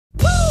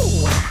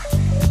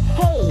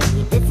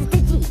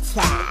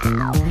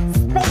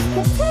Space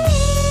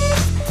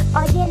Catives,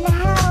 are you in the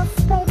house,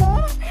 baby?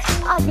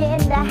 Are you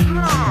in the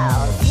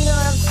house? You know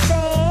what I'm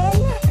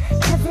saying?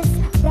 'Cause it's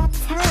that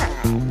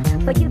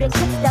time for you to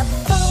catch the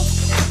funk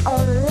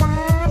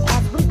online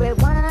as we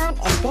rewind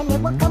and then it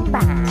will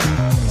combine.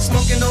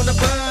 Smoking on the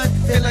bud,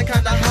 feeling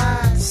kinda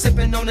high.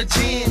 Sipping on the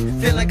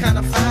gin, feeling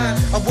kinda fine.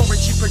 A Warren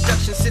G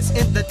production sits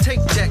in the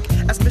tape deck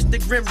as Mr.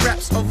 Grimm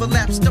raps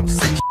overlaps. Don't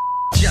say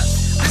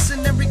just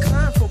listen and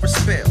recline for a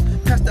spell.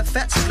 Pass the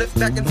fat split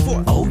back and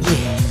forth. Oh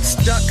yeah.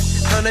 Stuck,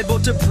 unable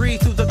to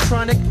breathe through the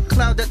chronic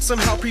cloud that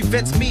somehow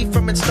prevents me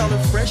from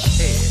installing fresh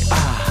air.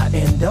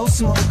 Endo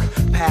smoke.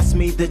 Pass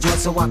me the joint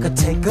so I could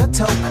take a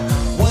toke.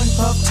 1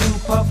 puff, 2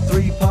 puff,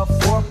 3 puff,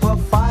 4 puff,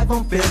 5.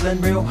 I'm feeling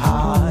real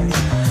high.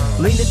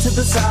 Leaning to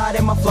the side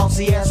and my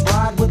flossy ass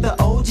ride with the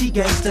OG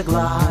gangsta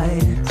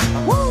glide.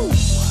 Woo!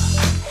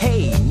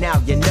 Hey, now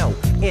you know.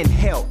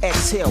 Inhale,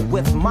 exhale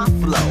with my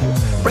flow.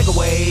 Break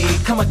away,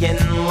 come again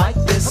like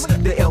this.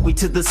 The LB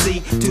to the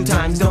C, 2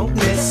 times don't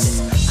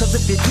miss. 'Cause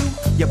if you do,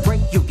 you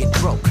break, you get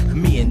broke.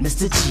 Me and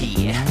Mr.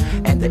 G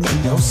and the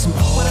Endo Smoke.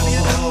 Whatever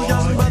you do,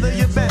 young brother,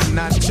 you better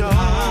not charge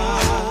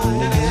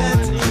it.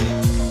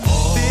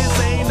 This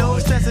ain't no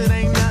stress, it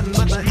ain't nothing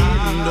but the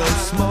Endo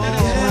Smoke.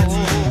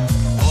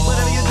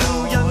 Whatever you do,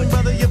 young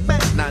brother, you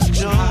better not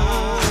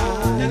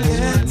charge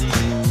it.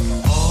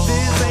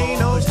 This ain't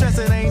no stress,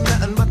 it ain't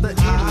nothing but the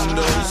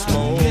Endo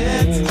Smoke.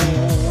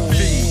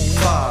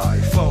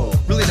 V5-4.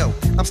 Really though,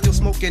 I'm still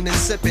smoking and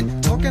sipping,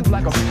 talking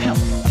like a pimp.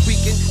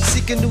 Weekend,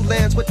 seeking new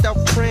lands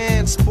without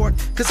transport.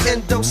 'Cause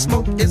endo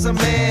smoke is a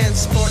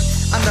man's sport.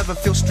 I never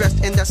feel stressed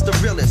and that's the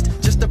realest.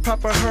 Just a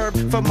proper herb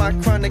for my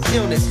chronic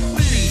illness.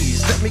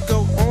 Please let me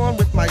go on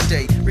with my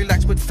day.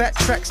 Relax with fat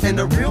tracks and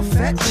a real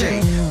fat J.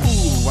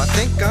 Ooh, I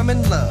think I'm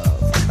in love.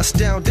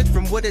 Astounded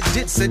from what it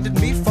did, sending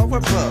me far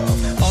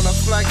above. On a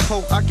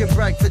flagpole, I can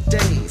brag for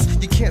days.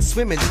 You can't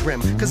swim in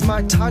Grimm, 'cause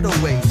my tidal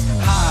waves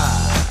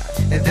high.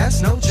 And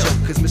that's no joke,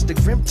 'cause Mr.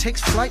 Grimm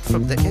takes flight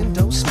from the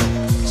Endo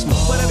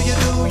Smoke. Whatever you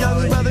do,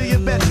 young brother, you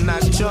better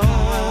not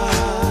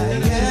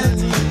charge it.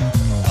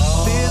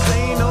 This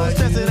ain't no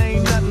stress, it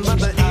ain't nothing but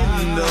the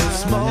Endo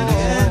Smoke.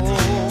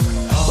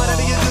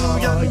 Whatever you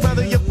do, young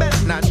brother, you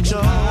better not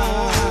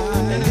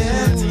charge it.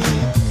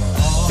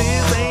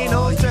 This ain't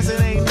no stress,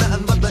 it ain't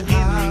nothing but the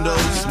Endo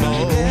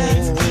Smoke.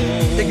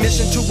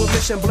 Ignition to a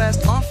mission,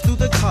 blast off through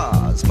the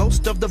cars.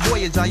 Most of the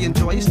voyage I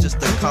enjoy is just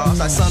the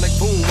cause. I sonic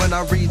boom when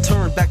I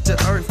return back to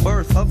earth.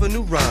 Birth of a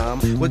new rhyme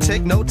would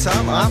take no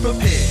time, I'm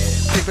prepared.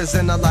 Papers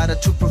and a lighter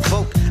to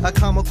provoke a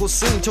comical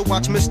scene to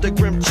watch Mr.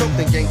 Grimm choke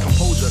and gain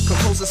composure.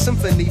 Compose a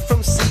symphony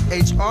from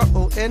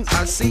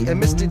CHRONIC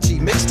and Mr. G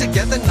mixed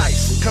together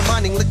nicely,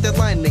 combining liquid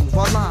lining.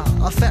 Voila,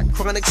 a fat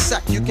chronic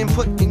sack you can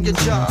put in your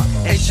jar.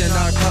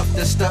 H&R puff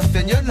the stuff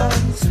in your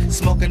lungs.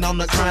 Smoking on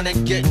the chronic,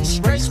 getting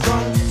straight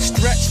sprung,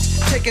 stretched,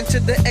 taken to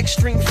the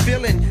extreme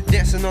feeling.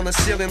 Dancing on the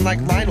ceiling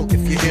like Lionel.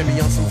 If you hear me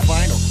on some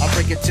vinyl, I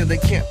break it till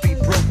it can't be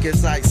broke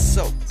as I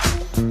soak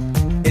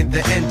in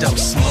the Endo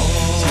Smoke.